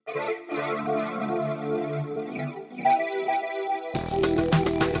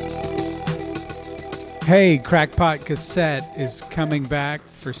Hey, Crackpot Cassette is coming back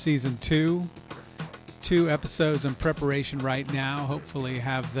for season 2. 2 episodes in preparation right now. Hopefully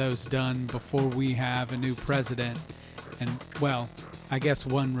have those done before we have a new president. And, well, I guess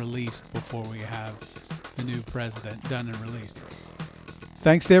one released before we have the new president done and released.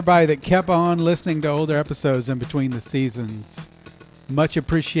 Thanks to everybody that kept on listening to older episodes in between the seasons. Much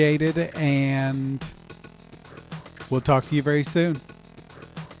appreciated, and we'll talk to you very soon.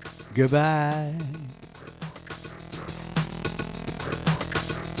 Goodbye.